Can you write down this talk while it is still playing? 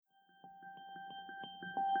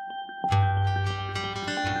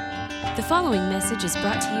following message is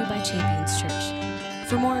brought to you by Champions Church.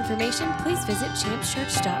 For more information, please visit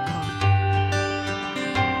championschurch.com.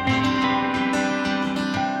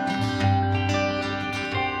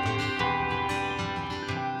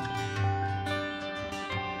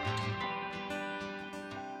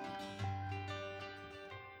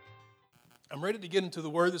 I'm ready to get into the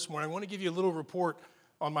Word this morning. I want to give you a little report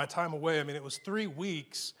on my time away. I mean, it was 3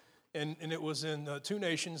 weeks, and it was in two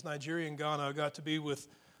nations, Nigeria and Ghana. I got to be with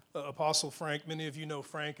Apostle Frank. Many of you know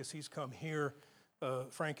Frank as he's come here.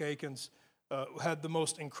 Frank Akins had the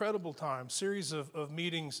most incredible time, series of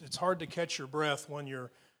meetings. It's hard to catch your breath when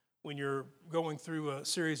you're going through a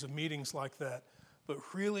series of meetings like that, but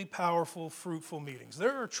really powerful, fruitful meetings.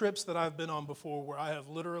 There are trips that I've been on before where I have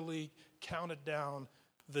literally counted down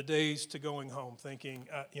the days to going home, thinking,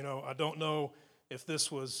 I don't know if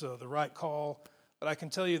this was the right call, but I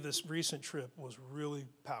can tell you this recent trip was really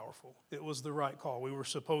powerful. It was the right call. We were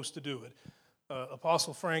supposed to do it.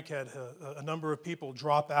 Apostle Frank had a number of people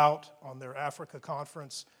drop out on their Africa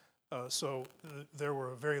conference, so there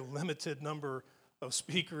were a very limited number of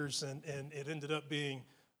speakers, and it ended up being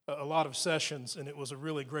a lot of sessions, and it was a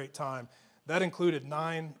really great time. That included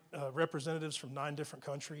 9 representatives from 9 different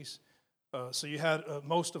countries. So you had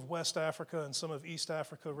most of West Africa and some of East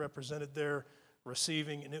Africa represented there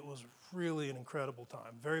receiving, and it was really an incredible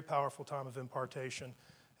time, very powerful time of impartation.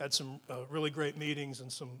 Had some really great meetings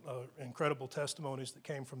and some incredible testimonies that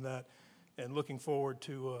came from that, and looking forward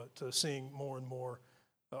to seeing more and more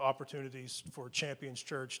opportunities for Champions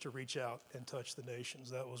Church to reach out and touch the nations.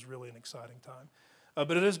 That was really an exciting time.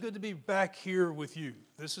 But it is good to be back here with you.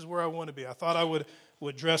 This is where I want to be. I thought I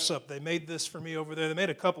would dress up. They made this for me over there. They made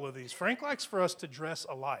a couple of these. Frank likes for us to dress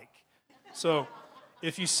alike. So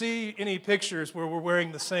if you see any pictures where we're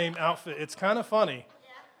wearing the same outfit, it's kind of funny,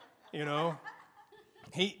 you know.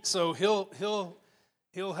 He'll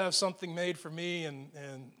have something made for me,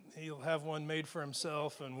 and he'll have one made for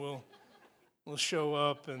himself, and we'll show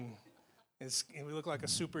up, and we look like a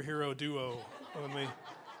superhero duo when we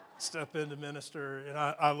step in to minister, and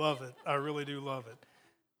I love it. I really do love it.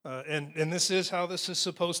 And this is how this is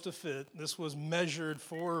supposed to fit. This was measured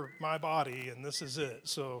for my body, and this is it.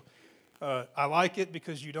 So I like it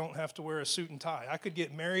because you don't have to wear a suit and tie. I could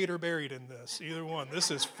get married or buried in this, either one.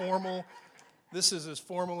 This is formal. This is as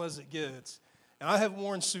formal as it gets. And I have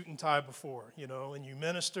worn suit and tie before, and you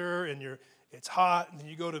minister, and it's hot, and then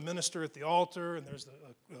you go to minister at the altar, and there's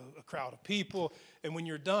a crowd of people, and when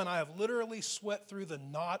you're done, I have literally sweat through the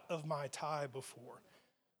knot of my tie before.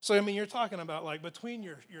 So, you're talking about, like, between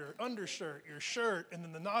your undershirt, your shirt, and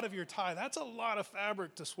then the knot of your tie, that's a lot of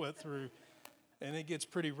fabric to sweat through, and it gets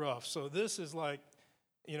pretty rough. So this is like,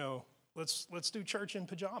 let's do church in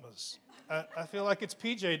pajamas. I feel like it's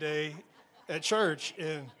PJ Day at church,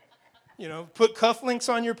 and, put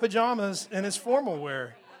cufflinks on your pajamas, and it's formal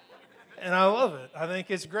wear. And I love it. I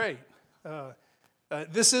think it's great.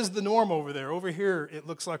 This is the norm over there. Over here, it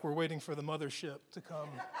looks like we're waiting for the mothership to come.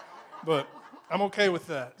 But I'm okay with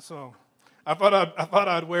that. So I thought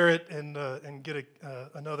I'd wear it and get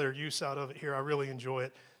another use out of it here. I really enjoy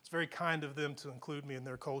it. It's very kind of them to include me in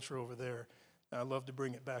their culture over there. I'd love to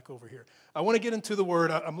bring it back over here. I want to get into the Word.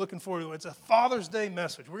 I'm looking forward to it. It's a Father's Day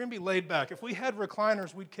message. We're going to be laid back. If we had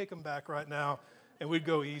recliners, we'd kick them back right now, and we'd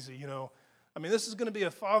go easy, This is going to be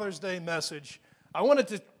a Father's Day message. I wanted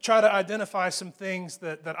to try to identify some things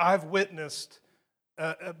that I've witnessed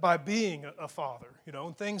by being a father,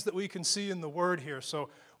 and things that we can see in the Word here. So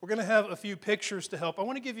we're going to have a few pictures to help. I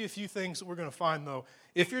want to give you a few things that we're going to find, though.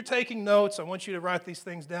 If you're taking notes, I want you to write these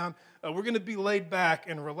things down. We're going to be laid back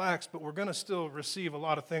and relaxed, but we're going to still receive a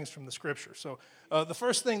lot of things from the Scripture. So the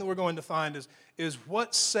first thing that we're going to find is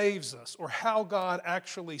what saves us, or how God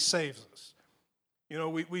actually saves us.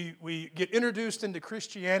 We get introduced into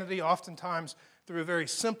Christianity oftentimes through a very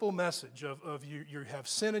simple message of you have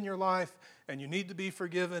sin in your life and you need to be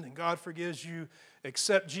forgiven and God forgives you.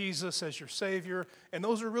 Accept Jesus as your Savior. And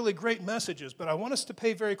those are really great messages, but I want us to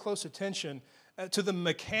pay very close attention to the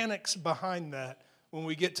mechanics behind that when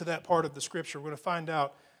we get to that part of the Scripture. We're going to find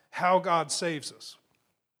out how God saves us.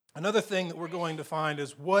 Another thing that we're going to find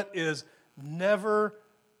is what is never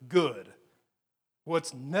good.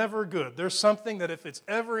 What's never good. There's something that if it's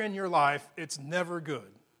ever in your life, it's never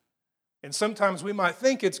good. And sometimes we might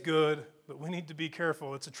think it's good, but we need to be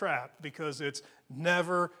careful. It's a trap because it's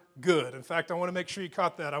never good. In fact, I want to make sure you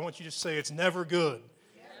caught that. I want you to say it's never good.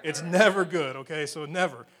 It's never good, okay? So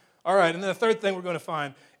never. All right, and then the third thing we're going to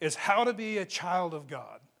find is how to be a child of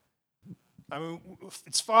God.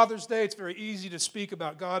 It's Father's Day. It's very easy to speak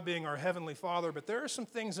about God being our Heavenly Father, but there are some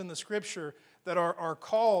things in the Scripture that are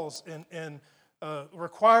calls and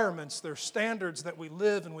requirements, there's standards that we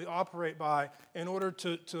live and we operate by in order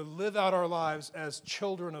to live out our lives as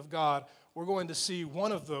children of God. We're going to see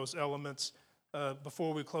one of those elements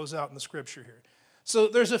before we close out in the scripture here. So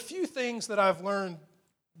there's a few things that I've learned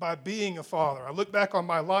by being a father. I look back on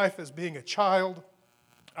my life as being a child.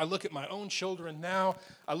 I look at my own children now.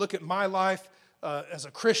 I look at my life as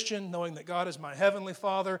a Christian, knowing that God is my heavenly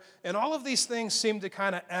Father. And all of these things seem to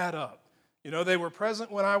kind of add up. You know, they were present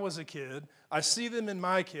when I was a kid. I see them in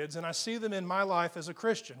my kids, and I see them in my life as a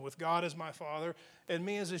Christian, with God as my Father and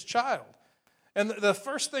me as His child. And the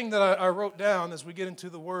first thing that I wrote down as we get into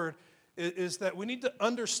the Word is that we need to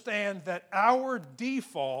understand that our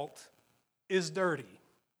default is dirty.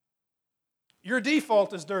 Your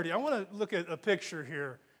default is dirty. I want to look at a picture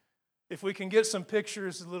here. If we can get some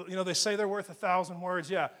pictures, they say they're worth 1,000 words.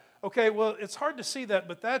 Yeah. Okay, well, it's hard to see that,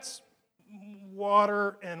 but that's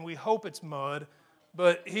water, and we hope it's mud.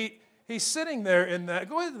 But he's sitting there in that.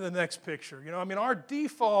 Go ahead to the next picture. Our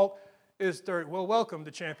default is dirty. Well, welcome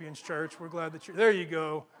to Champions Church. We're glad that you're there. You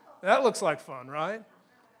go. That looks like fun, right?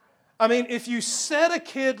 If you set a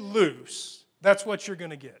kid loose, that's what you're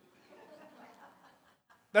going to get.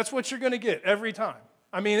 That's what you're going to get every time.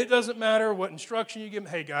 It doesn't matter what instruction you give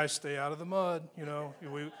them. Hey, guys, stay out of the mud.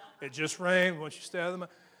 It just rained. We want you to stay out of the mud.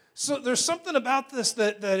 So there's something about this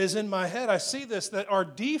that is in my head. I see this, that our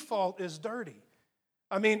default is dirty.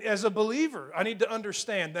 As a believer, I need to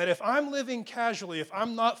understand that if I'm living casually, if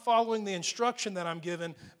I'm not following the instruction that I'm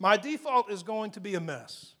given, my default is going to be a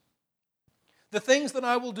mess. The things that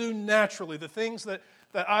I will do naturally, the things that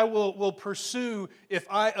I will pursue if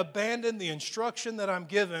I abandon the instruction that I'm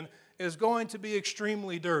given is going to be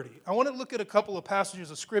extremely dirty. I want to look at a couple of passages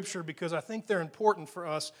of Scripture because I think they're important for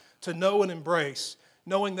us to know and embrace,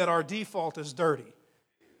 knowing that our default is dirty.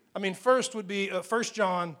 First would be 1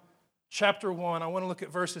 John chapter 1. I want to look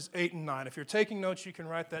at verses 8 and 9. If you're taking notes, you can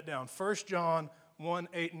write that down. 1 John 1,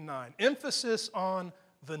 8 and 9. Emphasis on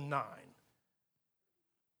the 9.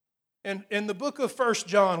 And in the book of 1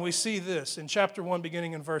 John, we see this in chapter 1,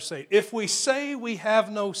 beginning in verse 8. If we say we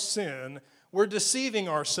have no sin, we're deceiving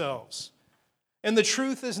ourselves, and the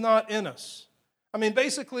truth is not in us.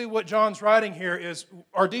 Basically what John's writing here is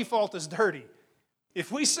our default is dirty.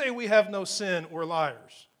 If we say we have no sin, we're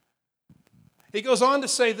liars. He goes on to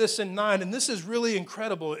say this in 9, and this is really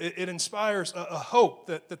incredible. It inspires a hope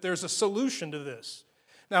that there's a solution to this.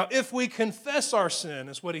 Now, if we confess our sin,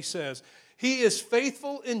 is what he says, He is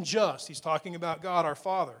faithful and just, he's talking about God our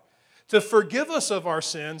Father, to forgive us of our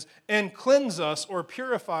sins and cleanse us or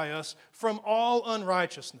purify us from all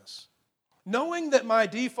unrighteousness. Knowing that my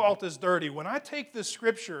default is dirty, when I take this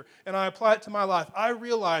scripture and I apply it to my life, I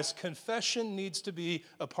realize confession needs to be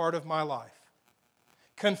a part of my life.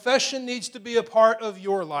 Confession needs to be a part of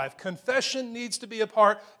your life. Confession needs to be a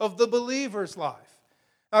part of the believer's life.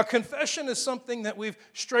 Now, confession is something that we've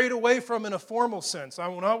strayed away from in a formal sense.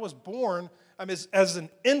 When I was born, as an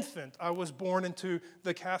infant, I was born into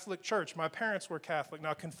the Catholic Church. My parents were Catholic.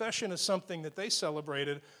 Now, confession is something that they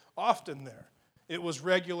celebrated often there. It was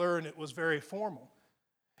regular and it was very formal.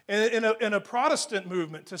 And in a Protestant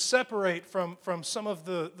movement, to separate from some of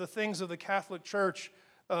the things of the Catholic Church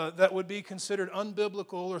that would be considered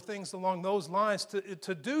unbiblical or things along those lines,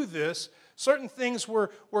 to do this, certain things were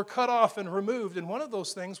cut off and removed, and one of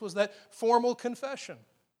those things was that formal confession.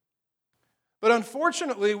 But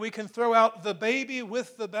unfortunately, we can throw out the baby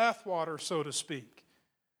with the bathwater, so to speak,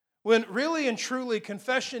 when really and truly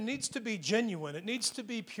confession needs to be genuine. It needs to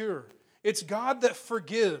be pure. It's God that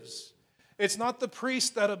forgives. It's not the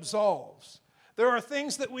priest that absolves. There are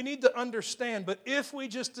things that we need to understand, but if we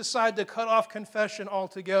just decide to cut off confession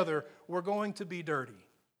altogether, we're going to be dirty.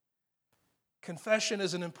 Confession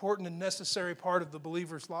is an important and necessary part of the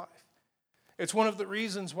believer's life. It's one of the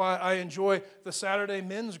reasons why I enjoy the Saturday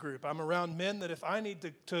men's group. I'm around men that if I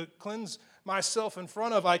need to cleanse myself in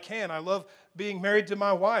front of, I can. I love being married to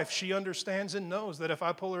my wife. She understands and knows that if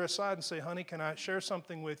I pull her aside and say, honey, can I share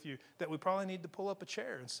something with you, that we probably need to pull up a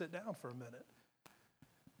chair and sit down for a minute.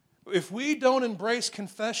 If we don't embrace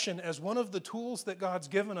confession as one of the tools that God's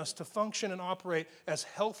given us to function and operate as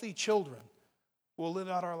healthy children, we'll live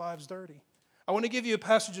out our lives dirty. I want to give you a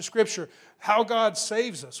passage of Scripture, how God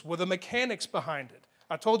saves us, with the mechanics behind it.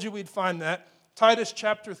 I told you we'd find that. Titus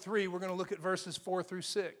chapter 3, we're going to look at verses 4 through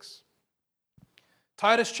 6.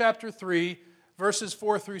 Titus chapter 3, verses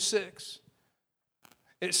 4 through 6.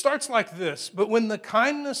 It starts like this: But when the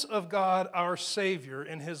kindness of God our Savior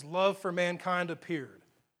and His love for mankind appeared.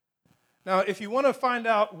 Now, if you want to find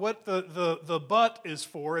out what the but is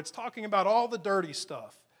for, it's talking about all the dirty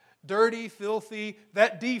stuff. Dirty, filthy,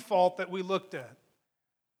 that default that we looked at.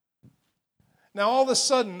 Now all of a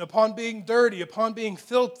sudden, upon being dirty, upon being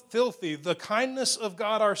filthy, the kindness of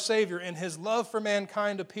God our Savior and His love for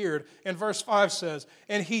mankind appeared. And verse 5 says,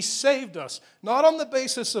 and He saved us, not on the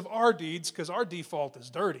basis of our deeds, because our default is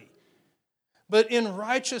dirty, but in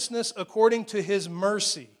righteousness according to His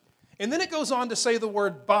mercy. And then it goes on to say the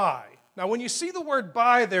word by. Now when you see the word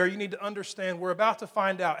by there, you need to understand we're about to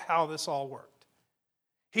find out how this all worked.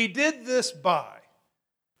 He did this by.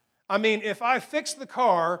 I mean, if I fix the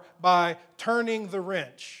car by turning the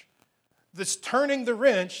wrench, it's turning the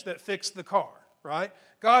wrench that fixed the car, right?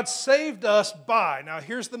 God saved us by, now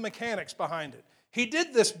here's the mechanics behind it. He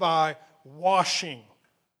did this by washing.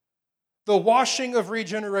 The washing of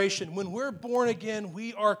regeneration. When we're born again,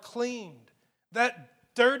 we are cleaned. That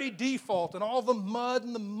dirty default and all the mud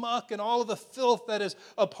and the muck and all of the filth that is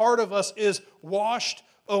a part of us is washed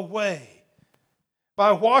away.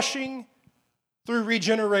 By washing through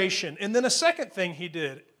regeneration. And then a second thing He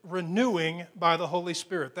did, renewing by the Holy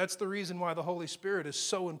Spirit. That's the reason why the Holy Spirit is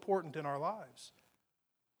so important in our lives.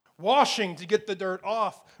 Washing to get the dirt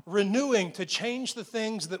off, renewing to change the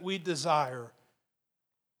things that we desire,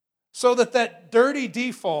 so that that dirty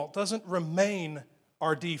default doesn't remain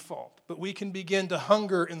our default, but we can begin to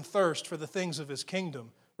hunger and thirst for the things of His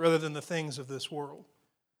kingdom rather than the things of this world.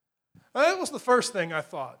 Now, that was the first thing I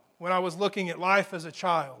thought when I was looking at life as a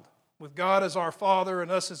child, with God as our Father and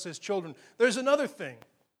us as His children. There's another thing.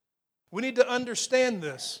 We need to understand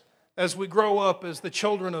this as we grow up as the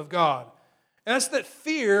children of God. And that's that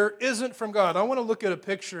fear isn't from God. I want to look at a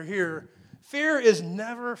picture here. Fear is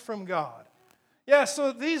never from God. Yeah,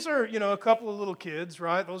 so these are, a couple of little kids,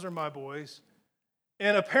 right? Those are my boys.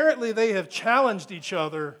 And apparently they have challenged each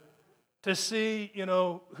other to see,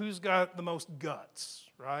 who's got the most guts,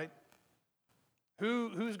 right?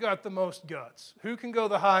 Who's got the most guts? Who can go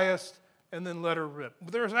the highest and then let her rip?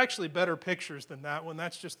 There's actually better pictures than that one.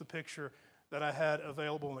 That's just the picture that I had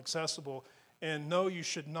available and accessible. And no, you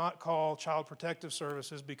should not call Child Protective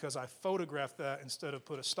Services because I photographed that instead of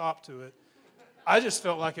put a stop to it. I just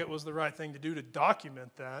felt like it was the right thing to do to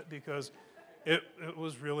document that because it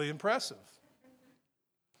was really impressive.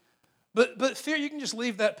 But fear, you can just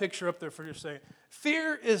leave that picture up there for your sake.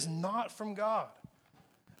 Fear is not from God.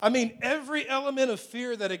 I mean, every element of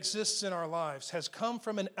fear that exists in our lives has come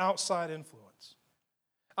from an outside influence.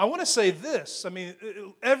 I want to say this. I mean,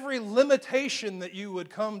 every limitation that you would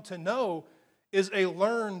come to know is a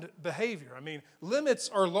learned behavior. I mean, limits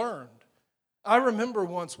are learned. I remember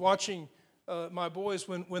once watching my boys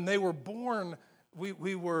when they were born.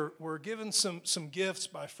 We were given some gifts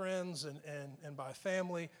by friends and by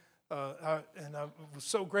family, and I was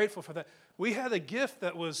so grateful for that. We had a gift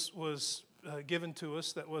that was given to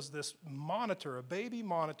us that was this monitor, a baby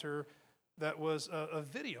monitor that was a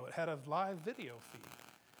video. It had a live video feed.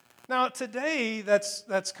 Now, today,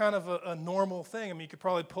 that's kind of a normal thing. I mean, you could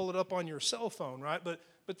probably pull it up on your cell phone, right? But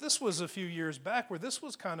this was a few years back where this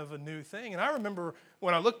was kind of a new thing. And I remember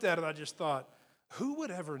when I looked at it, I just thought, who would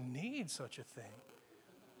ever need such a thing?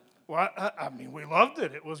 Well, I mean, we loved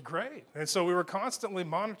it. It was great. And so we were constantly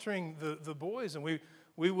monitoring the boys, and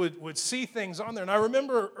we would see things on there. And I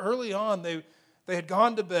remember early on, they had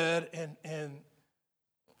gone to bed, and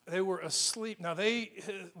they were asleep. Now,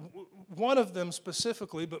 one of them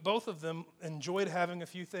specifically, but both of them enjoyed having a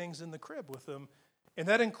few things in the crib with them, and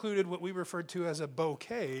that included what we referred to as a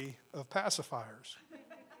bouquet of pacifiers.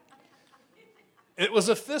 It was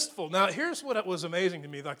a fistful. Now, here's what was amazing to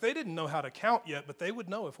me. Like, they didn't know how to count yet, but they would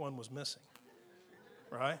know if one was missing,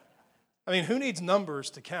 right? I mean, who needs numbers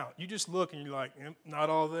to count? You just look and you're like, not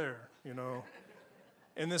all there,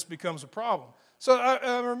 and this becomes a problem. So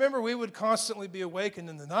I remember we would constantly be awakened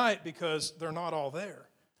in the night because they're not all there.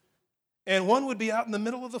 And one would be out in the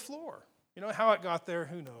middle of the floor. How it got there,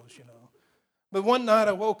 who knows, But one night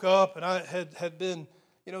I woke up and I had been,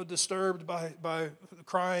 disturbed by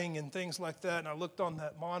crying and things like that. And I looked on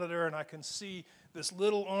that monitor and I can see this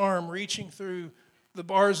little arm reaching through the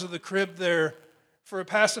bars of the crib there for a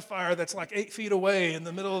pacifier that's like 8 feet away in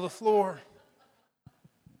the middle of the floor.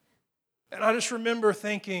 And I just remember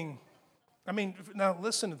thinking, now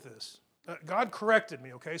listen to this. God corrected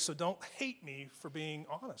me, okay? So don't hate me for being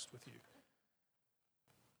honest with you.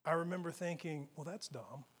 I remember thinking, well, that's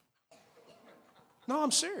dumb. No,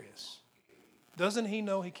 I'm serious. Doesn't He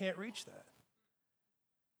know He can't reach that?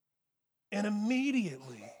 And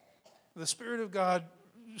immediately, the Spirit of God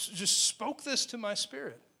just spoke this to my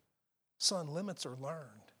spirit. Son, limits are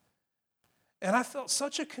learned. And I felt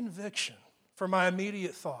such a conviction for my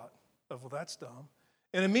immediate thought of, well, that's dumb.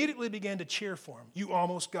 And immediately began to cheer for him. You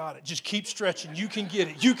almost got it. Just keep stretching. You can get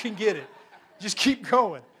it. You can get it. Just keep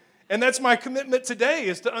going. And that's my commitment today,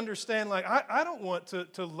 is to understand, like, I don't want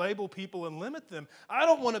to label people and limit them. I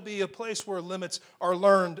don't want to be a place where limits are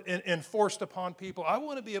learned and forced upon people. I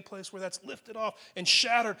want to be a place where that's lifted off and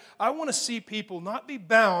shattered. I want to see people not be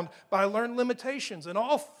bound by learned limitations. And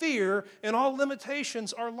all fear and all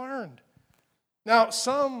limitations are learned. Now,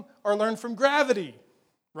 some are learned from gravity,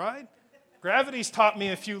 right? Gravity's taught me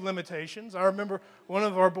a few limitations. I remember one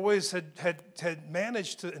of our boys had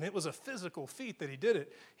managed to, and it was a physical feat that he did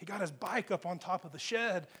it. He got his bike up on top of the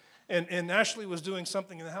shed, and Ashley was doing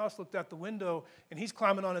something in the house, looked out the window, and he's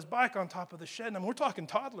climbing on his bike on top of the shed. And we're talking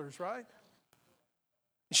toddlers, right?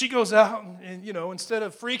 And she goes out, and instead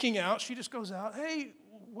of freaking out, she just goes out, "Hey,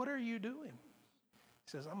 what are you doing?" He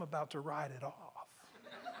says, "I'm about to ride it off."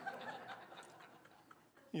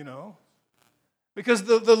 Because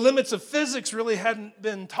the limits of physics really hadn't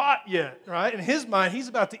been taught yet, right? In his mind, he's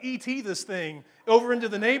about to ET this thing over into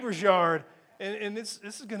the neighbor's yard, and this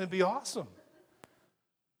is going to be awesome.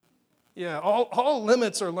 Yeah, all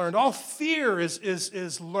limits are learned. All fear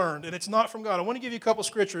is learned, and it's not from God. I want to give you a couple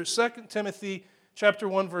scriptures. 2 Timothy chapter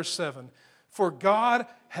 1, verse 7. For God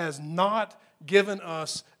has not given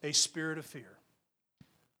us a spirit of fear.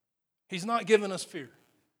 He's not given us fear.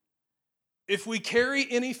 If we carry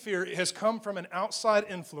any fear, it has come from an outside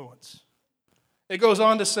influence. It goes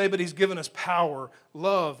on to say, but He's given us power,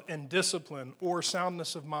 love, and discipline, or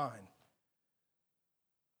soundness of mind.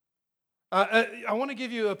 I want to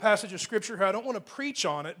give you a passage of Scripture here. I don't want to preach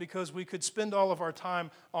on it because we could spend all of our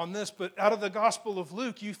time on this, but out of the Gospel of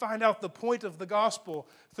Luke, you find out the point of the Gospel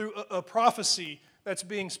through a prophecy that's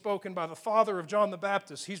being spoken by the father of John the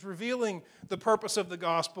Baptist. He's revealing the purpose of the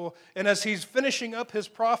gospel, and as he's finishing up his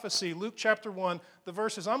prophecy, Luke chapter 1, the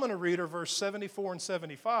verses I'm going to read are verse 74 and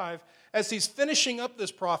 75. As he's finishing up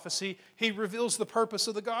this prophecy, he reveals the purpose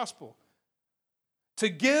of the gospel. To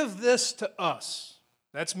give this to us,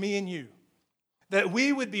 that's me and you, that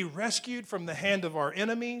we would be rescued from the hand of our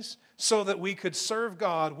enemies so that we could serve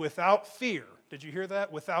God without fear. Did you hear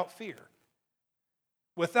that? Without fear.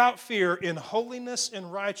 Without fear, in holiness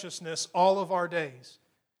and righteousness all of our days.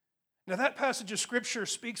 Now that passage of Scripture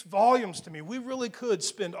speaks volumes to me. We really could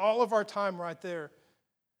spend all of our time right there.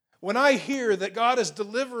 When I hear that God is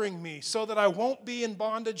delivering me so that I won't be in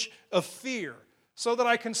bondage of fear, so that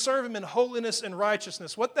I can serve Him in holiness and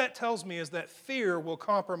righteousness, what that tells me is that fear will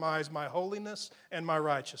compromise my holiness and my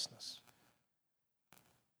righteousness.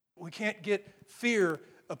 We can't give fear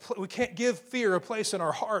a place in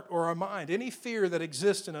our heart or our mind. Any fear that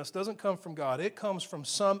exists in us doesn't come from God. It comes from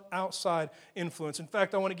some outside influence. In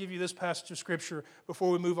fact, I want to give you this passage of Scripture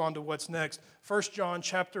before we move on to what's next. 1 John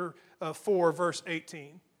chapter 4, verse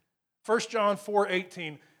 18. 1 John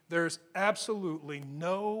 4:18. There's absolutely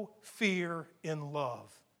no fear in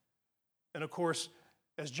love. And of course,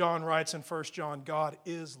 as John writes in 1 John, God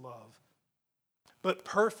is love. But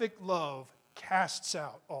perfect love casts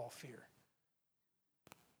out all fear.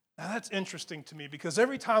 Now that's interesting to me because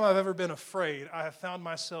every time I've ever been afraid, I have found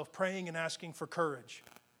myself praying and asking for courage.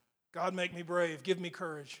 God, make me brave. Give me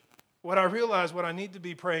courage. What I realize, what I need to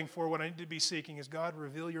be praying for, what I need to be seeking is, God,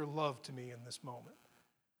 reveal your love to me in this moment.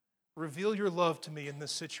 Reveal your love to me in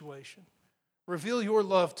this situation. Reveal your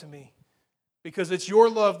love to me because it's your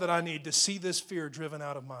love that I need to see this fear driven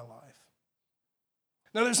out of my life.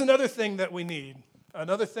 Now there's another thing that we need.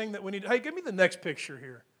 Hey, give me the next picture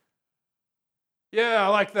here. Yeah, I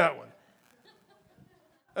like that one.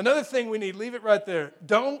 Another thing we need, leave it right there.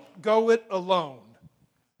 Don't go it alone.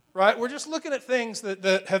 Right? We're just looking at things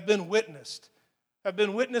that have been witnessed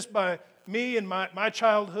by me in my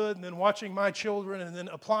childhood, and then watching my children, and then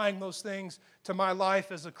applying those things to my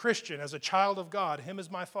life as a Christian, as a child of God, Him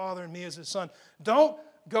as my Father and me as His Son. Don't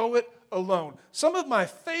go it alone. Some of my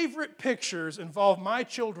favorite pictures involve my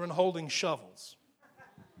children holding shovels.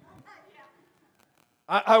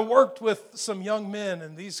 I worked with some young men,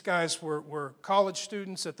 and these guys were college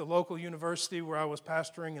students at the local university where I was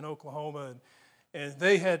pastoring in Oklahoma, and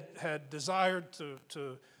they had desired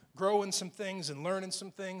to grow in some things and learn in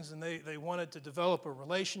some things, and they wanted to develop a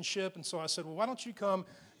relationship. And so I said, well, why don't you come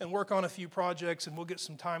and work on a few projects, and we'll get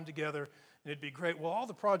some time together, and it'd be great. Well, all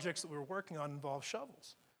the projects that we were working on involved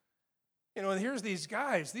shovels. And here's these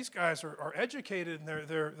guys. These guys are educated, and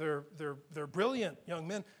they're brilliant young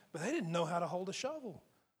men, but they didn't know how to hold a shovel.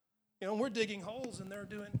 We're digging holes, and they're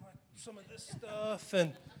doing like some of this stuff,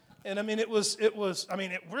 and I mean, it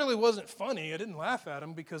really wasn't funny. I didn't laugh at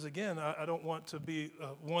them because, again, I don't want to be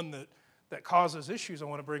one that causes issues. I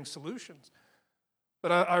want to bring solutions.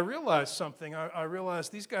 But I realized something. I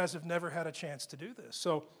realized these guys have never had a chance to do this.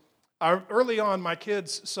 So early on, my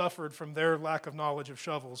kids suffered from their lack of knowledge of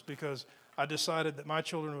shovels because I decided that my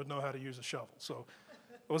children would know how to use a shovel. So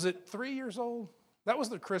Was it 3 years old? That was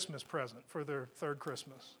their Christmas present for their third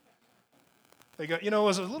Christmas. They got, it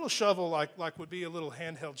was a little shovel like would be a little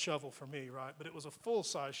handheld shovel for me, right? But it was a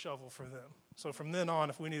full-size shovel for them. So from then on,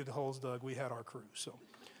 if we needed holes dug, we had our crew. So,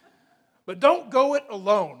 but don't go it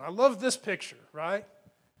alone. I love this picture, right?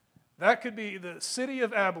 That could be the city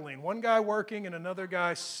of Abilene. One guy working and another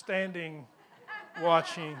guy standing,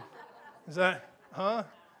 watching. Is that,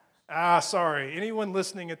 sorry. Anyone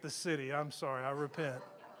listening at the city, I'm sorry. I repent.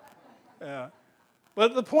 Yeah.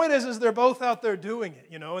 But the point is they're both out there doing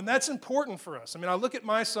it, and that's important for us. I mean, I look at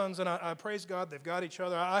my sons, and I praise God, they've got each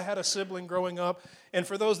other. I had a sibling growing up, and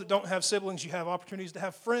for those that don't have siblings, you have opportunities to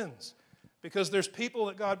have friends because there's people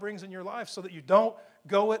that God brings in your life so that you don't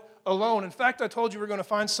go it alone. In fact, I told you we're going to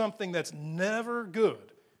find something that's never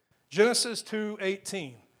good. Genesis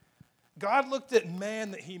 2:18. God looked at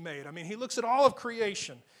man that he made. I mean, he looks at all of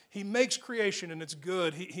creation. He makes creation and it's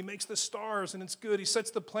good. He makes the stars and it's good. He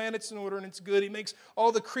sets the planets in order and it's good. He makes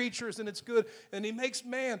all the creatures and it's good. And he makes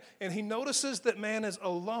man and he notices that man is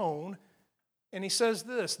alone. And he says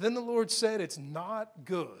this, then the Lord said, it's not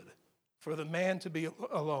good for the man to be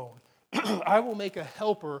alone. I will make a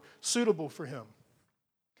helper suitable for him.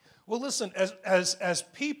 Well, listen, as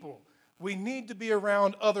people, we need to be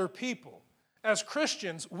around other people. As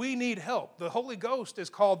Christians, we need help. The Holy Ghost is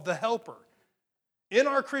called the helper. In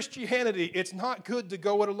our Christianity, it's not good to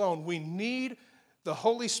go it alone. We need the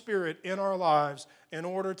Holy Spirit in our lives in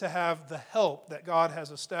order to have the help that God has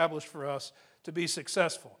established for us to be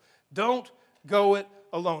successful. Don't go it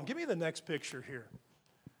alone. Give me the next picture here.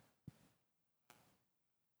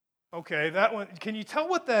 Okay, that one, can you tell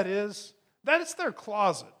what that is? That is their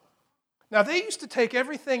closet. Now, they used to take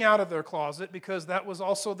everything out of their closet because that was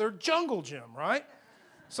also their jungle gym, right?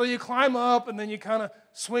 So you climb up and then you kind of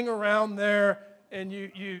swing around there. And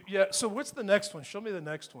so what's the next one? Show me the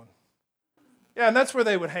next one. Yeah, and that's where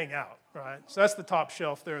they would hang out, right? So that's the top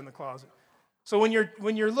shelf there in the closet. So when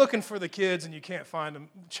you're looking for the kids and you can't find them,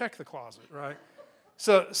 check the closet, right?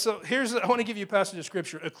 So I want to give you a passage of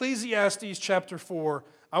Scripture. Ecclesiastes chapter 4,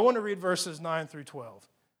 I want to read verses 9 through 12.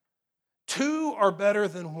 2 are better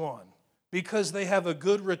than 1 because they have a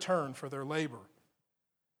good return for their labor.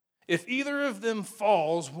 If either of them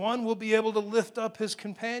falls, one will be able to lift up his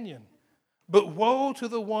companion. But woe to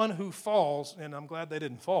the one who falls, and I'm glad they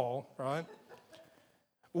didn't fall, right?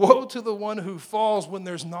 Woe to the one who falls when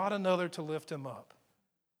there's not another to lift him up.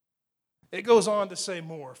 It goes on to say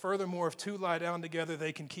more. Furthermore, if 2 lie down together,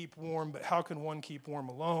 they can keep warm, but how can one keep warm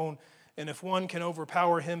alone? And if one can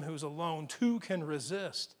overpower him who's alone, 2 can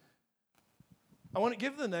resist. I want to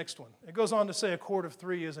give the next one. It goes on to say a cord of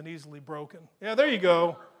 3 isn't easily broken. Yeah, there you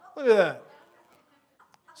go. Look at that.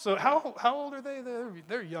 So how old are they?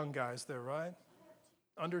 They're young guys there, right?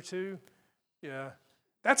 Under 2? Yeah.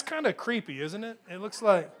 That's kind of creepy, isn't it? It looks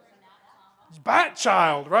like Bat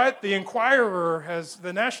Child, right? The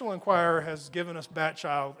National Enquirer has given us Bat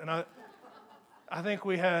Child. And I think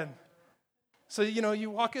we had, so you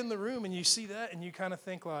walk in the room and you see that and you kind of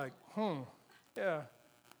think like, yeah,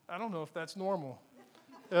 I don't know if that's normal.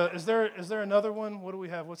 Is there another one? What do we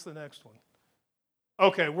have? What's the next one?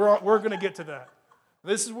 Okay, we're going to get to that.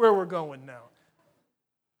 This is where we're going now.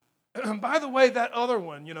 By the way, that other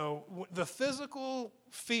one, the physical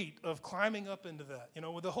feat of climbing up into that,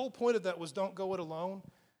 the whole point of that was don't go it alone.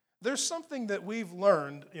 There's something that we've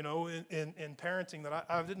learned, in parenting that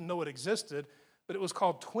I didn't know it existed, but it was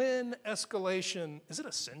called twin escalation. Is it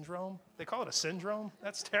a syndrome? They call it a syndrome?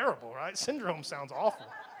 That's terrible, right? Syndrome sounds awful.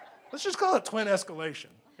 Let's just call it twin escalation,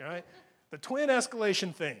 right? The twin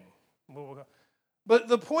escalation thing. But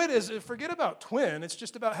the point is, forget about twin. It's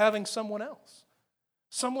just about having someone else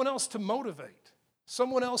to motivate,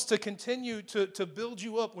 someone else to continue to build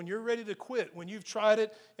you up when you're ready to quit, when you've tried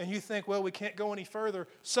it and you think, well, we can't go any further.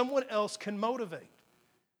 Someone else can motivate.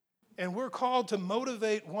 And we're called to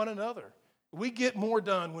motivate one another. We get more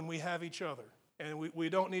done when we have each other, and we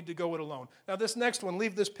don't need to go it alone. Now, this next one,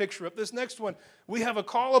 leave this picture up. This next one, we have a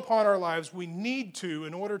call upon our lives. We need to,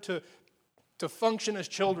 in order to function as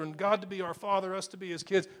children, God to be our Father, us to be His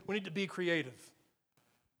kids, we need to be creative.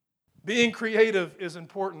 Being creative is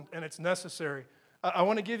important and it's necessary. I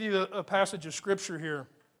want to give you a passage of Scripture here.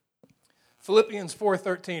 Philippians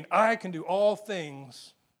 4:13. I can do all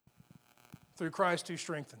things through Christ who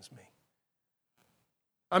strengthens me.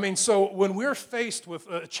 I mean, so when we're faced with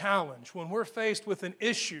a challenge, when we're faced with an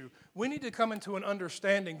issue, we need to come into an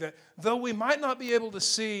understanding that though we might not be able to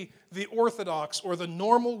see the orthodox or the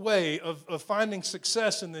normal way of finding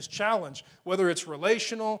success in this challenge, whether it's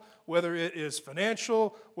relational, whether it is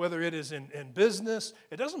financial, whether it is in business,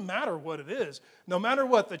 it doesn't matter what it is. No matter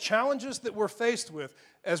what, the challenges that we're faced with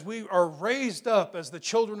as we are raised up as the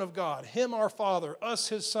children of God, Him our Father, us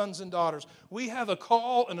His sons and daughters, we have a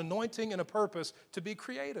call, an anointing, and a purpose to be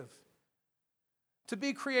creative. To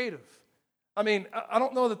be creative. I mean, I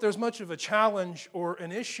don't know that there's much of a challenge or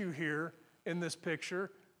an issue here in this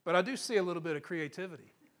picture, but I do see a little bit of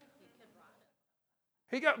creativity.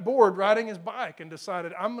 He got bored riding his bike and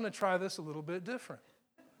decided, I'm going to try this a little bit different.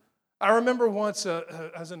 I remember once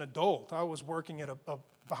as an adult, I was working at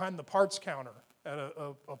behind the parts counter at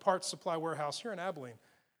a parts supply warehouse here in Abilene,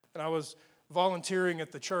 and I was volunteering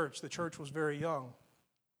at the church. The church was very young,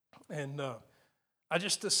 and I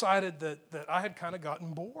just decided that I had kind of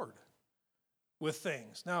gotten bored with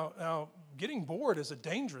things. Now, getting bored is a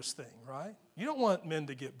dangerous thing, right? You don't want men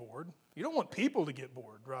to get bored. You don't want people to get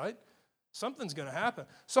bored, right? Something's going to happen.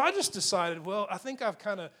 So I just decided, well, I think I've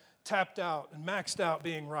kind of tapped out and maxed out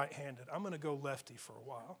being right-handed. I'm going to go lefty for a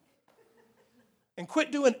while. And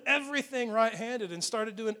quit doing everything right-handed and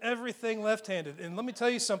started doing everything left-handed. And let me tell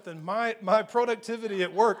you something, my productivity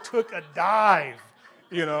at work took a dive,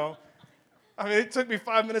 you know. I mean, it took me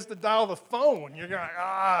 5 minutes to dial the phone. You're going,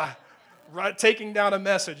 right, taking down a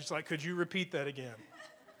message. It's like, could you repeat that again?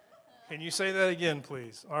 Can you say that again,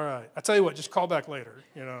 please? All right. I tell you what, just call back later,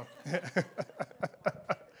 you know.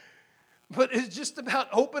 But it's just about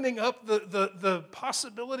opening up the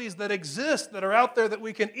possibilities that exist, that are out there that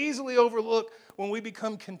we can easily overlook when we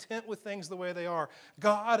become content with things the way they are.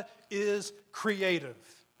 God is creative.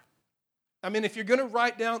 I mean, if you're going to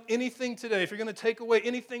write down anything today, if you're going to take away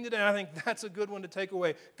anything today, I think that's a good one to take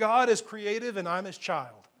away. God is creative and I'm His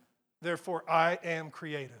child. Therefore, I am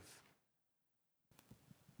creative.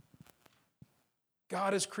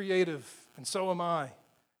 God is creative, and so am I.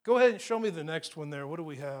 Go ahead and show me the next one there. What do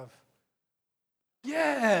we have?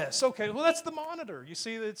 Yes, okay. Well, that's the monitor. You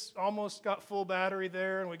see it's almost got full battery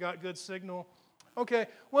there, and we got good signal. Okay,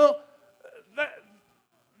 well,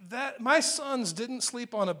 that my sons didn't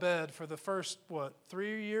sleep on a bed for the first,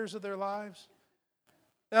 3 years of their lives?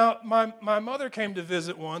 Now, my mother came to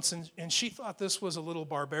visit once, and she thought this was a little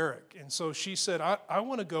barbaric. And so she said, I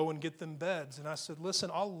want to go and get them beds. And I said, listen,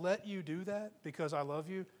 I'll let you do that because I love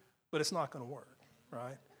you, but it's not going to work,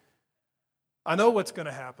 right? I know what's going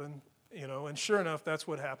to happen, you know, and sure enough, that's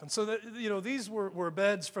what happened. So, these were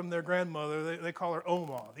beds from their grandmother. They call her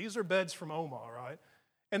Oma. These are beds from Oma, right?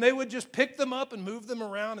 And they would just pick them up and move them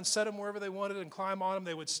around and set them wherever they wanted and climb on them.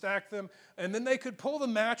 They would stack them. And then they could pull the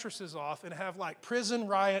mattresses off and have like prison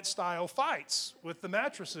riot-style fights with the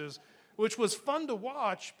mattresses, which was fun to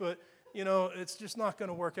watch, but, it's just not going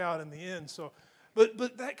to work out in the end. So, but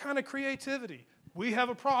that kind of creativity, we have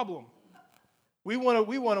a problem. We want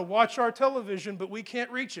to watch our television, but we can't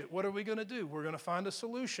reach it. What are we going to do? We're going to find a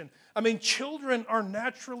solution. I mean, children are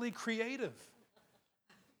naturally creative.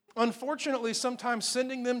 Unfortunately, sometimes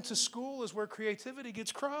sending them to school is where creativity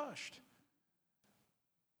gets crushed.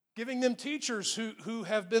 Giving them teachers who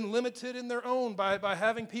have been limited in their own by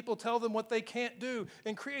having people tell them what they can't do.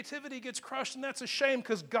 And creativity gets crushed, and that's a shame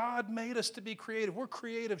because God made us to be creative. We're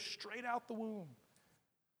creative straight out the womb.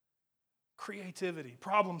 Creativity,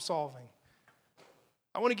 problem solving.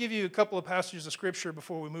 I want to give you a couple of passages of Scripture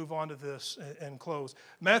before we move on to this and close.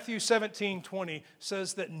 Matthew 17:20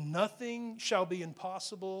 says that nothing shall be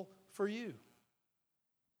impossible for you.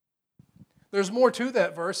 There's more to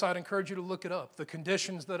that verse. I'd encourage you to look it up. The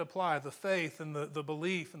conditions that apply, the faith and the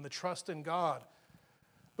belief and the trust in God.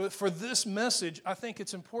 But for this message, I think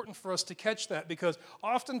it's important for us to catch that because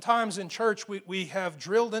oftentimes in church we have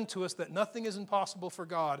drilled into us that nothing is impossible for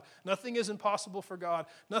God. Nothing is impossible for God.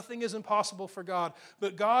 Nothing is impossible for God.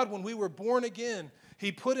 But God, when we were born again,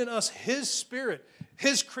 He put in us His Spirit,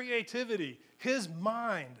 His creativity, His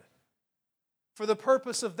mind for the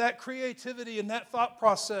purpose of that creativity and that thought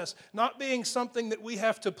process not being something that we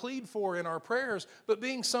have to plead for in our prayers, but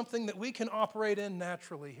being something that we can operate in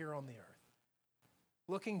naturally here on the earth.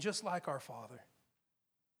 Looking just like our Father.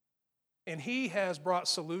 And He has brought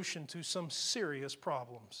solution to some serious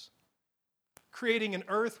problems. Creating an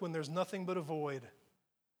earth when there's nothing but a void.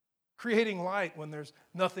 Creating light when there's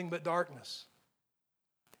nothing but darkness.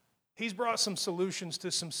 He's brought some solutions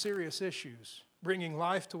to some serious issues. Bringing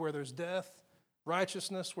life to where there's death,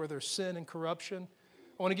 righteousness where there's sin and corruption.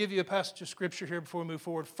 I want to give you a passage of Scripture here before we move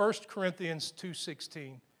forward. 1 Corinthians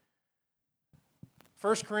 2:16.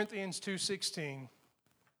 1 Corinthians 2:16.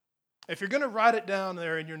 If you're going to write it down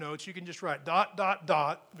there in your notes, you can just write ...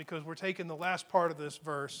 because we're taking the last part of this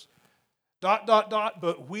verse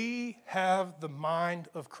But we have the mind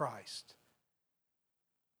of Christ.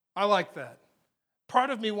 I like that. Part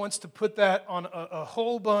of me wants to put that on a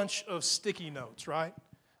whole bunch of sticky notes, right?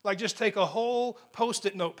 Like just take a whole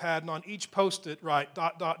Post-it notepad and on each Post-it write ...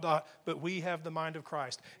 but we have the mind of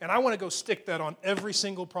Christ. And I want to go stick that on every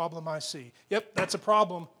single problem I see. Yep, that's a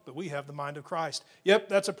problem, but we have the mind of Christ. Yep,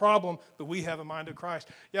 that's a problem, but we have a mind of Christ.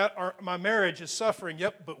 Yeah, my marriage is suffering.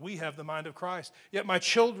 Yep, but we have the mind of Christ. Yep, my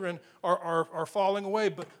children are falling away,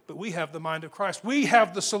 but we have the mind of Christ. We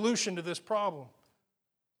have the solution to this problem.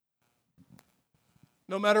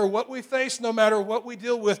 No matter what we face, no matter what we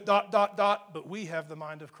deal with, ... but we have the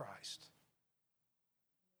mind of Christ.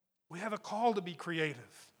 We have a call to be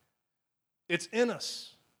creative. It's in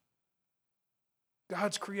us.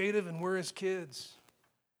 God's creative and we're His kids.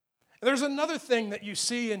 And there's another thing that you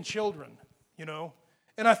see in children, you know.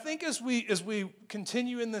 And I think as we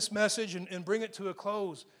continue in this message and bring it to a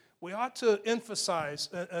close, we ought to emphasize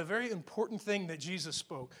a very important thing that Jesus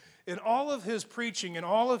spoke. In all of His preaching and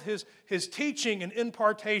all of his teaching and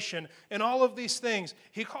impartation and all of these things,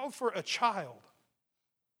 He called for a child.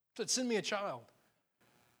 He said, send me a child.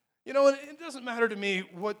 You know, it doesn't matter to me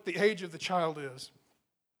what the age of the child is.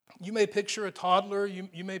 You may picture a toddler.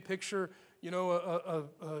 You may picture, you know,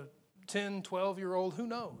 a 10, 12-year-old. Who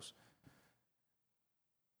knows?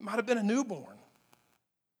 It might have been a newborn.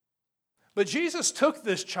 But Jesus took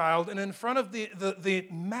this child and in front of the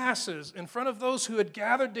masses, in front of those who had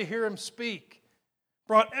gathered to hear Him speak,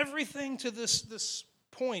 brought everything to this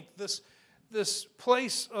point, this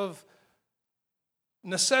place of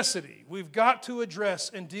necessity. We've got to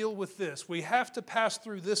address and deal with this. We have to pass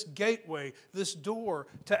through this gateway, this door,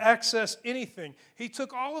 to access anything. He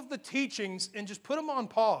took all of the teachings and just put them on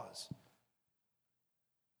pause.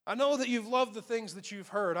 I know that you've loved the things that you've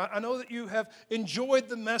heard. I know that you have enjoyed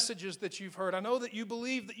the messages that you've heard. I know that you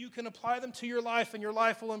believe that you can apply them to your life and your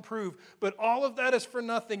life will improve. But all of that is for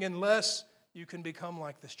nothing unless you can become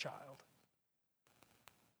like this child.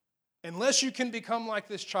 Unless you can become like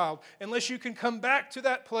this child. Unless you can come back to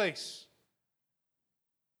that place.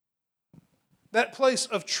 That place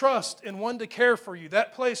of trust and one to care for you.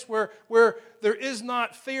 That place where there is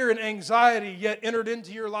not fear and anxiety yet entered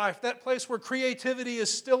into your life. That place where creativity is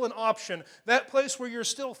still an option. That place where you're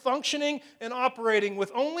still functioning and operating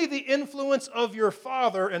with only the influence of your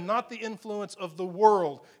Father and not the influence of the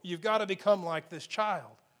world. You've got to become like this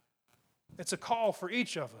child. It's a call for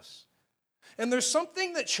each of us. And there's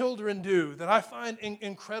something that children do that I find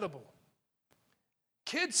incredible.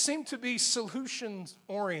 Kids seem to be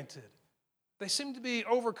solutions-oriented. They seem to be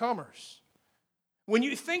overcomers. When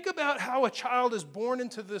you think about how a child is born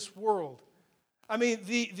into this world, I mean,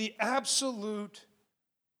 the absolute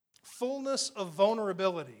fullness of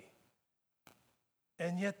vulnerability,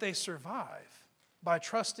 and yet they survive by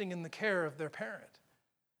trusting in the care of their parent.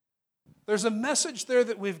 There's a message there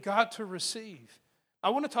that we've got to receive.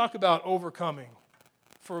 I want to talk about overcoming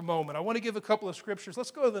for a moment. I want to give a couple of scriptures.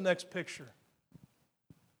 Let's go to the next picture.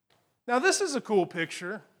 Now, this is a cool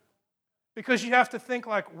picture. Because you have to think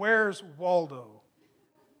like, where's Waldo,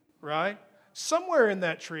 right? Somewhere in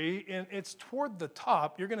that tree, and it's toward the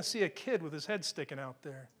top, you're going to see a kid with his head sticking out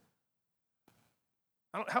there.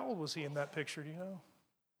 How old was he in that picture, do you know?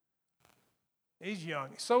 He's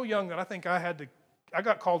young. So young that I think I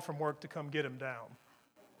got called from work to come get him down.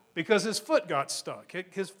 Because his foot got stuck.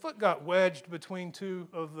 His foot got wedged between two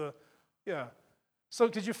of the, yeah. So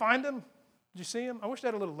did you find him? Did you see him? I wish I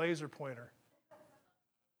had a little laser pointer.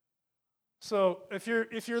 So if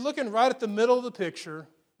you're looking right at the middle of the picture,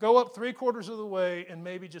 go up 3/4 of the way and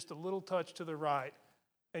maybe just a little touch to the right,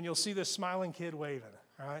 and you'll see this smiling kid waving,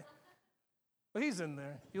 all right? But he's in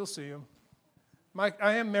there. You'll see him.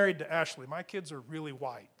 I am married to Ashley. My kids are really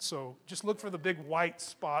white, so just look for the big white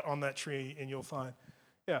spot on that tree, and you'll find.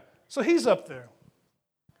 Yeah, so he's up there.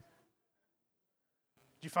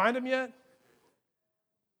 Did you find him yet?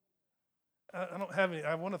 I don't have any.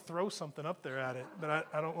 I want to throw something up there at it, but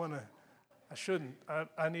I don't want to. I shouldn't.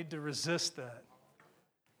 I need to resist that.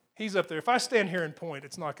 He's up there. If I stand here and point,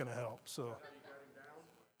 it's not going to help. So,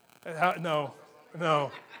 no.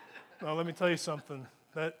 Let me tell you something.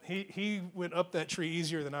 That he went up that tree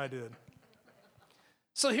easier than I did.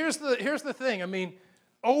 So here's the thing. I mean,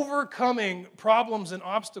 overcoming problems and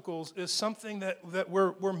obstacles is something that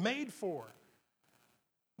we're made for.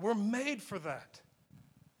 We're made for that.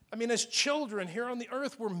 I mean, as children here on the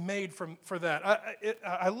earth, we're made for that.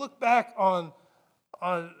 I look back on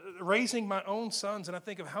raising my own sons, and I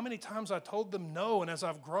think of how many times I told them no, and as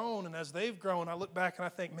I've grown and as they've grown, I look back and I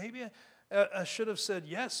think maybe I should have said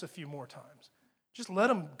yes a few more times. Just let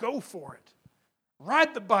them go for it.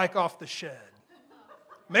 Ride the bike off the shed.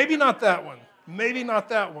 Maybe not that one. Maybe not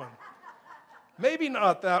that one. Maybe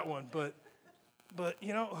not that one, but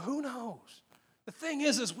you know, who knows? The thing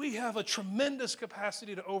is we have a tremendous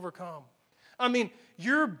capacity to overcome. I mean,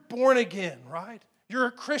 you're born again, right? You're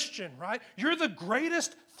a Christian, right? You're the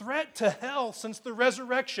greatest threat to hell since the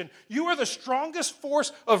resurrection. You are the strongest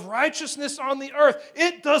force of righteousness on the earth.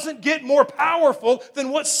 It doesn't get more powerful than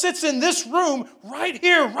what sits in this room right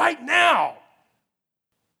here, right now.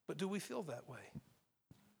 But do we feel that way?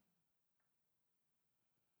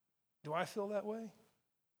 Do I feel that way?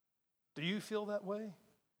 Do you feel that way?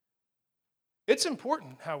 It's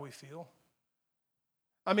important how we feel.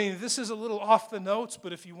 I mean, this is a little off the notes,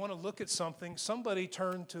 but if you want to look at something, somebody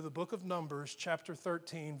turn to the book of Numbers, chapter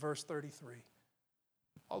 13, verse 33.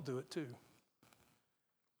 I'll do it too.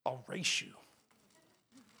 I'll race you.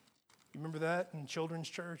 You remember that in children's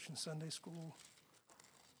church and Sunday school?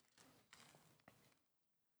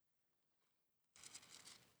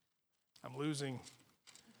 I'm losing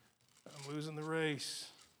the race.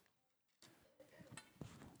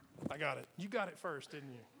 I got it. You got it first,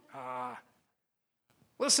 didn't you?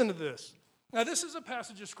 Listen to this. Now, this is a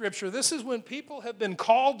passage of Scripture. This is when people have been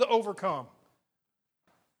called to overcome.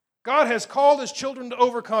 God has called His children to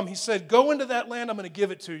overcome. He said, go into that land, I'm going to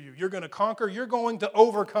give it to you. You're going to conquer, you're going to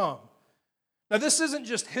overcome. Now, this isn't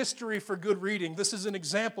just history for good reading. This is an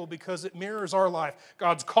example because it mirrors our life.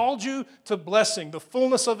 God's called you to blessing, the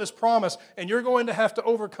fullness of His promise, and you're going to have to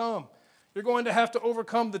overcome. You're going to have to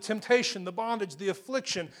overcome the temptation, the bondage, the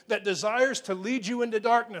affliction that desires to lead you into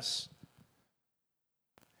darkness.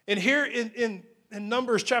 And here in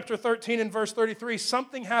Numbers chapter 13 and verse 33,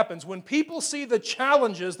 something happens. When people see the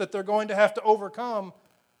challenges that they're going to have to overcome,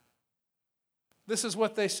 this is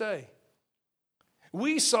what they say.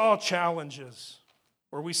 We saw challenges,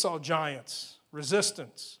 or we saw giants,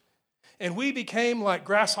 resistance, and we became like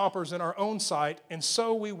grasshoppers in our own sight, and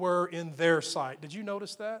so we were in their sight. Did you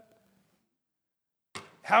notice that?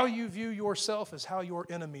 How you view yourself is how your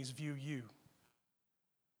enemies view you.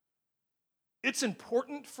 It's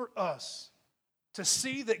important for us to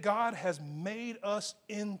see that God has made us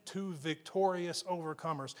into victorious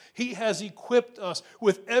overcomers. He has equipped us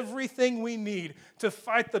with everything we need to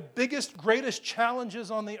fight the biggest, greatest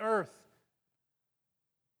challenges on the earth.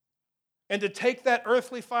 And to take that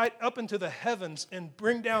earthly fight up into the heavens and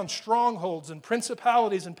bring down strongholds and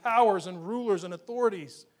principalities and powers and rulers and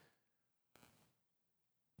authorities.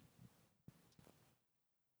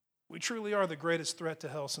 We truly are the greatest threat to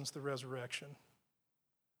hell since the resurrection.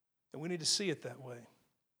 And we need to see it that way.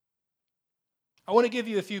 I want to give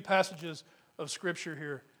you a few passages of Scripture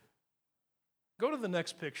here. Go to the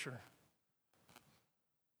next picture.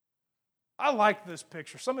 I like this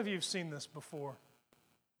picture. Some of you have seen this before.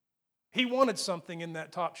 He wanted something in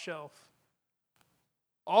that top shelf.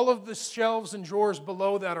 All of the shelves and drawers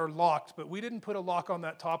below that are locked, but we didn't put a lock on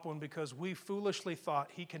that top one because we foolishly thought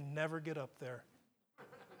he can never get up there.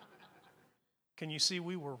 Can you see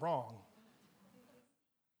we were wrong?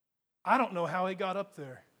 I don't know how he got up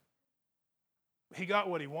there. He got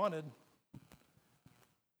what he wanted.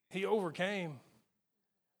 He overcame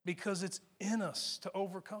because it's in us to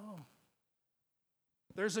overcome.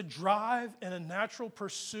 There's a drive and a natural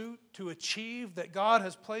pursuit to achieve that God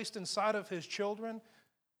has placed inside of His children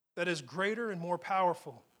that is greater and more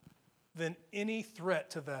powerful than any threat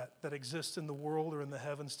to that exists in the world or in the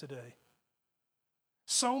heavens today.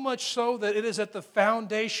 So much so that it is at the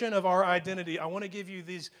foundation of our identity. I want to give you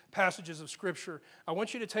these passages of Scripture. I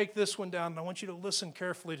want you to take this one down, and I want you to listen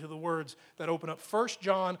carefully to the words that open up. 1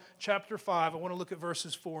 John chapter 5. I want to look at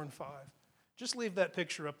verses 4 and 5. Just leave that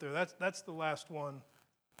picture up there. That's the last one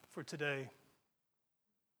for today.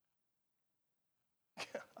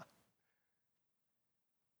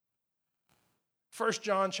 1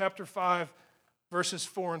 John chapter 5. Verses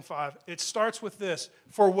 4 and 5. It starts with this.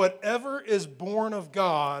 For whatever is born of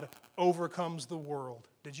God overcomes the world.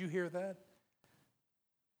 Did you hear that?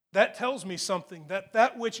 That tells me something.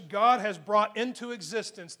 That which God has brought into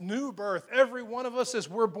existence, new birth, every one of us as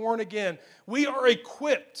we're born again, we are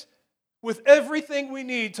equipped with everything we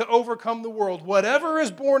need to overcome the world. Whatever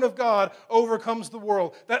is born of God overcomes the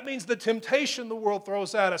world. That means the temptation the world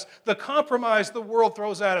throws at us, the compromise the world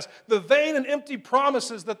throws at us, the vain and empty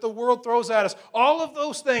promises that the world throws at us. All of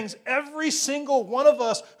those things, every single one of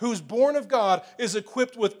us who's born of God is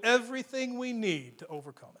equipped with everything we need to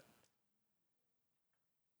overcome it.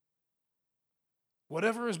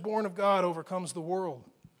 Whatever is born of God overcomes the world.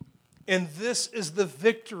 And this is the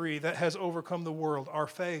victory that has overcome the world, our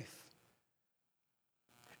faith.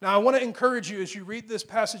 Now, I want to encourage you as you read this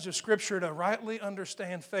passage of Scripture to rightly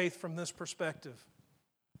understand faith from this perspective.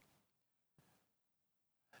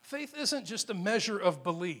 Faith isn't just a measure of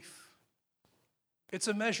belief. It's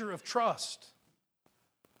a measure of trust.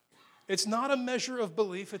 It's not a measure of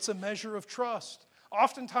belief, it's a measure of trust.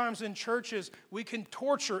 Oftentimes in churches, we can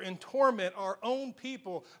torture and torment our own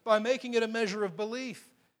people by making it a measure of belief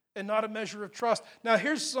and not a measure of trust. Now,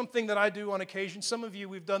 here's something that I do on occasion. Some of you,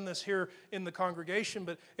 we've done this here in the congregation,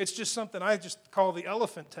 but it's just something I just call the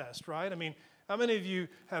elephant test, right? I mean, how many of you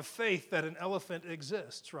have faith that an elephant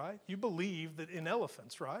exists, right? You believe that in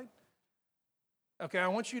elephants, right? Okay, I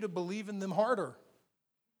want you to believe in them harder.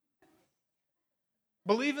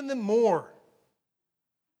 Believe in them more.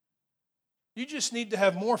 You just need to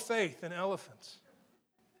have more faith in elephants.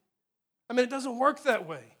 I mean, it doesn't work that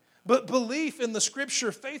way. But belief in the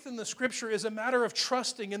Scripture, faith in the Scripture is a matter of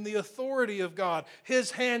trusting in the authority of God,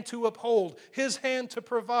 His hand to uphold, His hand to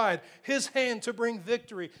provide, His hand to bring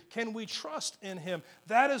victory. Can we trust in Him?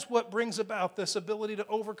 That is what brings about this ability to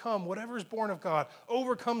overcome whatever is born of God,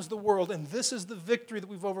 overcomes the world. And this is the victory that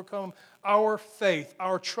we've overcome, our faith,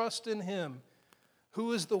 our trust in Him.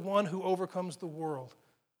 Who is the one who overcomes the world?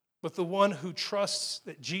 But the one who trusts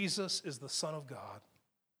that Jesus is the Son of God.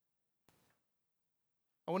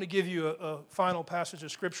 I want to give you a final passage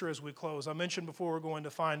of Scripture as we close. I mentioned before we're going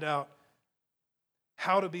to find out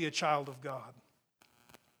how to be a child of God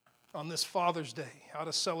on this Father's Day, how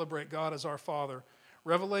to celebrate God as our Father.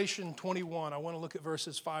 Revelation 21, I want to look at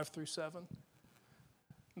verses 5 through 7.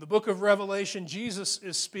 In the book of Revelation, Jesus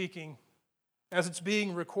is speaking. As it's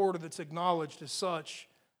being recorded, it's acknowledged as such.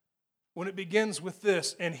 When it begins with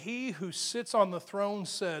this, and he who sits on the throne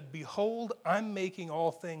said, "Behold, I'm making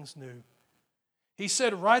all things new." He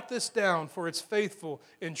said, "Write this down, for it's faithful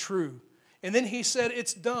and true." And then he said,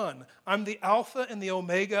 "It's done. I'm the Alpha and the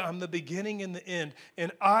Omega. I'm the beginning and the end.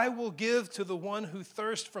 And I will give to the one who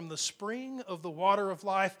thirsts from the spring of the water of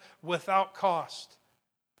life without cost."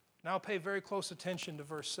 Now pay very close attention to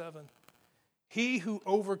verse 7. "He who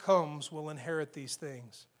overcomes will inherit these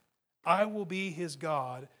things. I will be his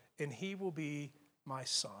God, and he will be my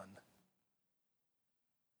son."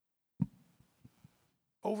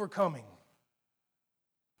 Overcoming.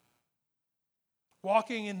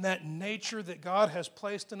 Walking in that nature that God has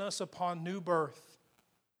placed in us upon new birth.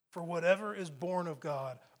 For whatever is born of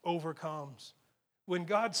God overcomes. When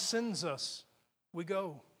God sends us, we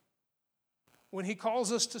go. When He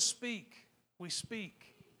calls us to speak, we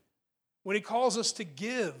speak. When He calls us to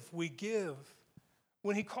give, we give.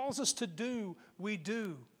 When He calls us to do, we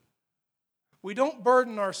do. We don't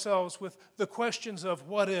burden ourselves with the questions of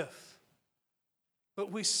what if,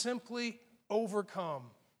 but we simply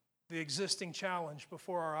overcome the existing challenge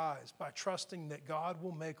before our eyes by trusting that God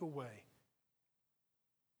will make a way.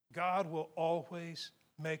 God will always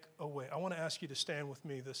make a way. I want to ask you to stand with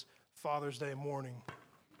me this Father's Day morning.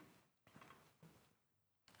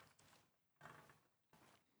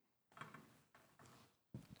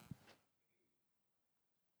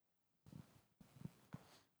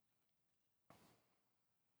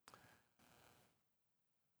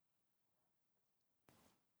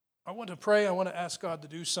 I want to pray. I want to ask God to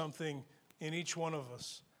do something in each one of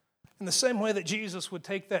us. In the same way that Jesus would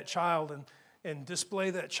take that child and display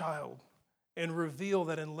that child and reveal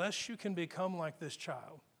that unless you can become like this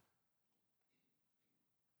child,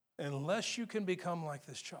 the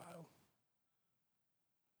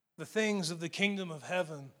things of the kingdom of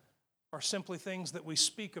heaven are simply things that we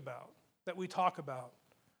speak about, that we talk about,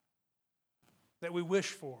 that we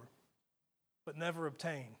wish for, but never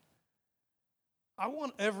obtain. I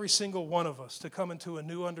want every single one of us to come into a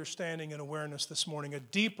new understanding and awareness this morning, a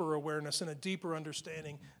deeper awareness and a deeper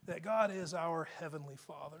understanding that God is our Heavenly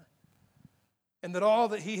Father. And that all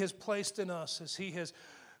that He has placed in us as He has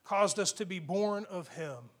caused us to be born of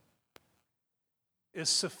Him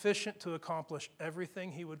is sufficient to accomplish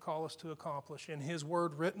everything He would call us to accomplish in His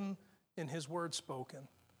Word written, in His Word spoken.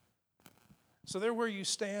 So there where you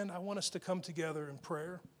stand, I want us to come together in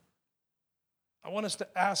prayer. I want us to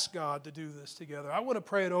ask God to do this together. I want to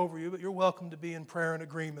pray it over you, but you're welcome to be in prayer and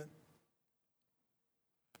agreement.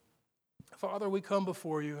 Father, we come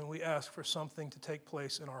before you and we ask for something to take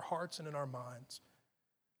place in our hearts and in our minds.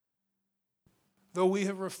 Though we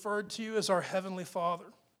have referred to you as our Heavenly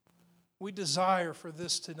Father, we desire for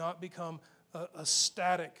this to not become a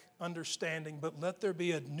static understanding, but let there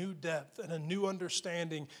be a new depth and a new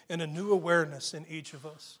understanding and a new awareness in each of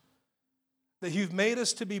us. That you've made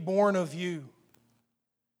us to be born of you.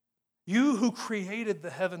 You who created the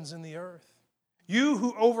heavens and the earth. You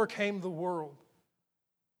who overcame the world.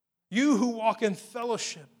 You who walk in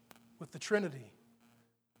fellowship with the Trinity.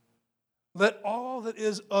 Let all that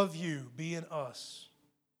is of you be in us,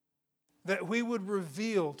 that we would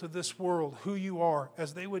reveal to this world who you are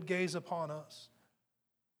as they would gaze upon us.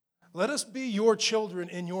 Let us be your children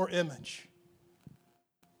in your image.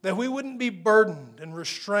 That we wouldn't be burdened and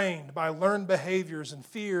restrained by learned behaviors and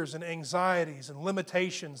fears and anxieties and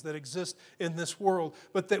limitations that exist in this world,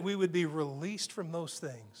 but that we would be released from those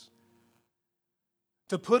things.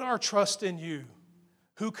 To put our trust in you,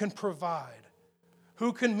 who can provide,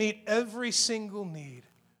 who can meet every single need,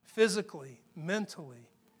 physically, mentally,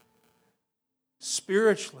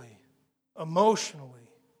 spiritually, emotionally.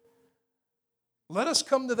 Let us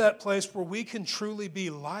come to that place where we can truly be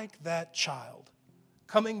like that child,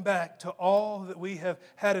 coming back to all that we have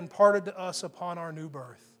had imparted to us upon our new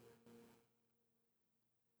birth.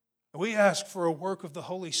 We ask for a work of the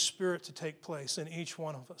Holy Spirit to take place in each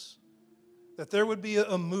one of us. That there would be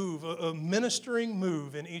a move, a ministering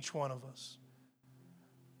move in each one of us.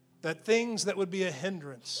 That things that would be a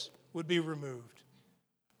hindrance would be removed.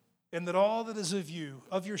 And that all that is of you,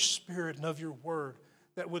 of your Spirit and of your word,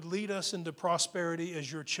 that would lead us into prosperity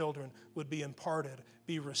as your children would be imparted,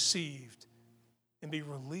 be received, and be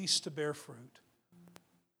released to bear fruit.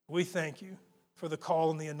 We thank you for the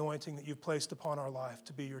call and the anointing that you've placed upon our life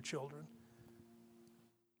to be your children.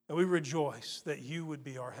 And we rejoice that you would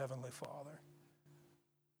be our Heavenly Father.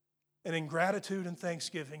 And in gratitude and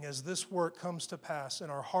thanksgiving, as this work comes to pass in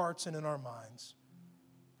our hearts and in our minds,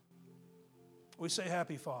 we say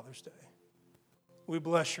Happy Father's Day. We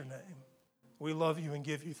bless your name. We love you and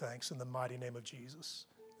give you thanks in the mighty name of Jesus.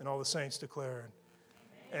 And all the saints declare,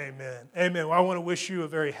 Amen. Amen. Well, I want to wish you a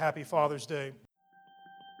very happy Father's Day.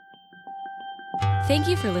 Thank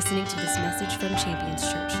you for listening to this message from Champions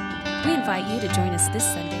Church. We invite you to join us this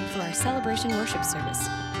Sunday for our celebration worship service.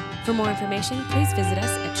 For more information, please visit us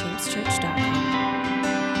at championschurch.com.